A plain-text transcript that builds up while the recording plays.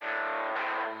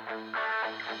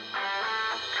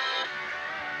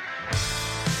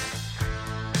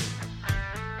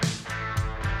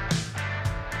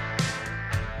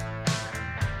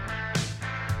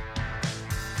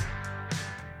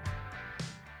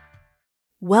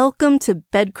Welcome to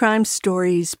Bed Crime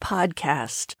Stories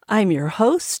podcast. I'm your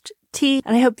host, T,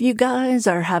 and I hope you guys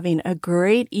are having a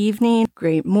great evening,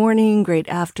 great morning, great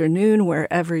afternoon,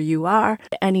 wherever you are.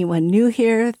 Anyone new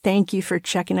here, thank you for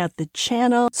checking out the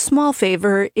channel. Small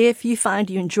favor, if you find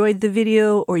you enjoyed the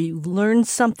video or you learned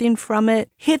something from it,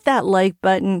 hit that like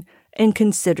button and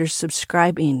consider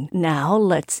subscribing. Now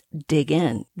let's dig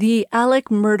in. The Alec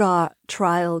Murdaugh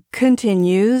trial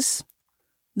continues.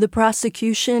 The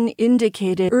prosecution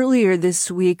indicated earlier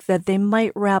this week that they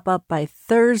might wrap up by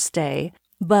Thursday,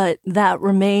 but that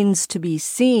remains to be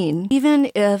seen.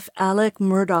 Even if Alec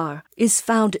Murdaugh is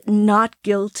found not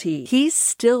guilty, he's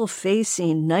still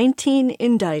facing 19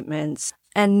 indictments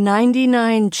and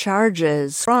 99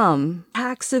 charges from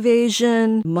tax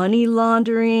evasion, money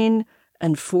laundering,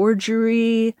 and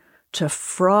forgery to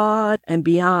fraud and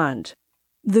beyond.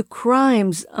 The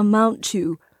crimes amount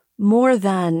to more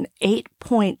than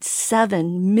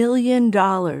 $8.7 million,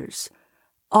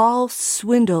 all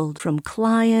swindled from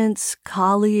clients,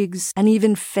 colleagues, and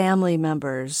even family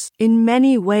members. In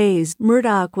many ways,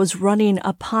 Murdaugh was running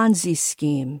a Ponzi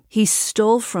scheme. He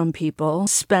stole from people,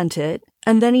 spent it,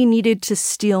 and then he needed to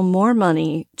steal more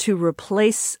money to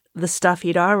replace the stuff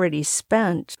he'd already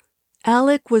spent.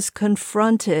 Alec was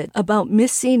confronted about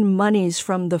missing monies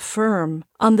from the firm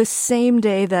on the same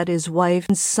day that his wife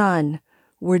and son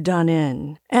were done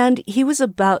in, and he was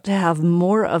about to have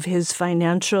more of his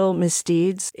financial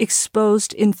misdeeds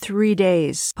exposed in 3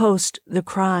 days post the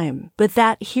crime. But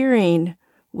that hearing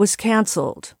was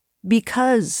canceled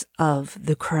because of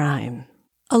the crime.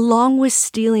 Along with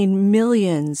stealing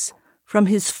millions from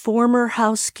his former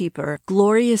housekeeper,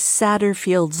 Gloria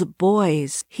Satterfield's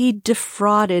boys, he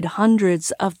defrauded hundreds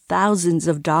of thousands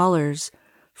of dollars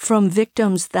from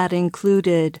victims that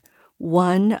included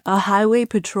 1. A highway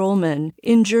patrolman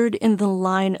injured in the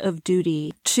line of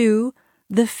duty. 2.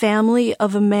 The family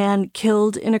of a man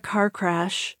killed in a car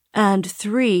crash. And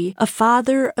 3. A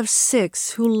father of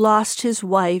 6 who lost his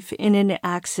wife in an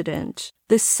accident.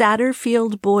 The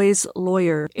Satterfield boys'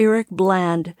 lawyer, Eric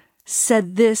Bland,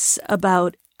 said this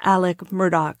about Alec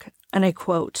Murdaugh, and I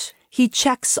quote, "He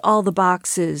checks all the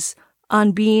boxes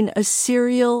on being a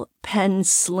serial pen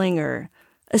slinger,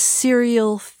 a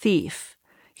serial thief.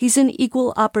 He's an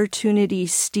equal opportunity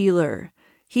stealer.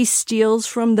 He steals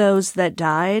from those that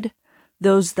died,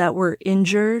 those that were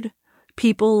injured,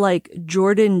 people like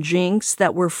Jordan Jinks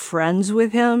that were friends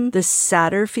with him, the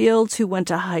Satterfields who went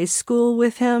to high school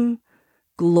with him,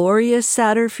 Gloria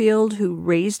Satterfield who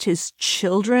raised his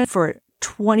children for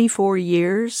 24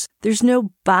 years. There's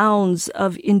no bounds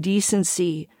of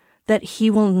indecency that he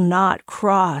will not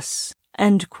cross."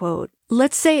 End quote.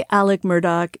 Let's say Alec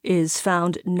Murdaugh is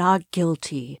found not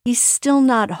guilty. He's still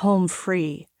not home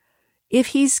free. If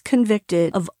he's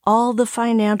convicted of all the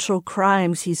financial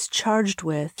crimes he's charged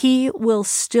with, he will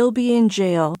still be in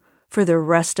jail for the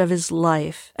rest of his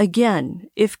life. Again,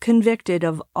 if convicted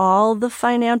of all the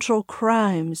financial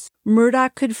crimes,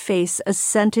 Murdaugh could face a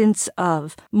sentence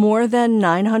of more than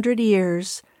 900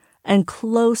 years and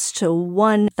close to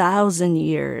 1,000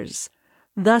 years.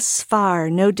 Thus far,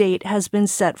 no date has been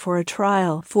set for a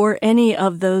trial for any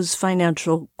of those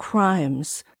financial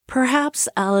crimes. Perhaps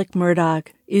Alec Murdaugh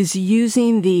is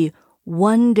using the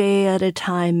one day at a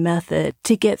time method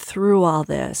to get through all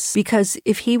this, because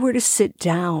if he were to sit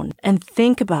down and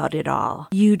think about it all,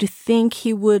 you'd think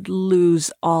he would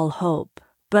lose all hope.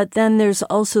 But then there's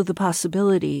also the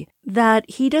possibility that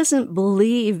he doesn't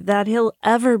believe that he'll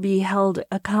ever be held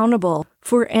accountable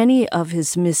for any of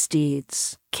his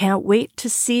misdeeds. Can't wait to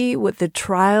see what the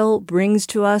trial brings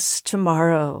to us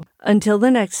tomorrow. Until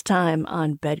the next time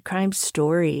on Bed Crime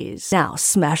Stories. Now,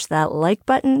 smash that like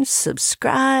button,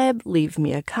 subscribe, leave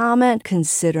me a comment,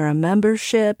 consider a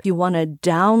membership. If you want to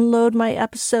download my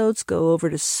episodes, go over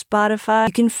to Spotify.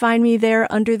 You can find me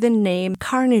there under the name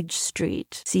Carnage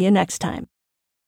Street. See you next time.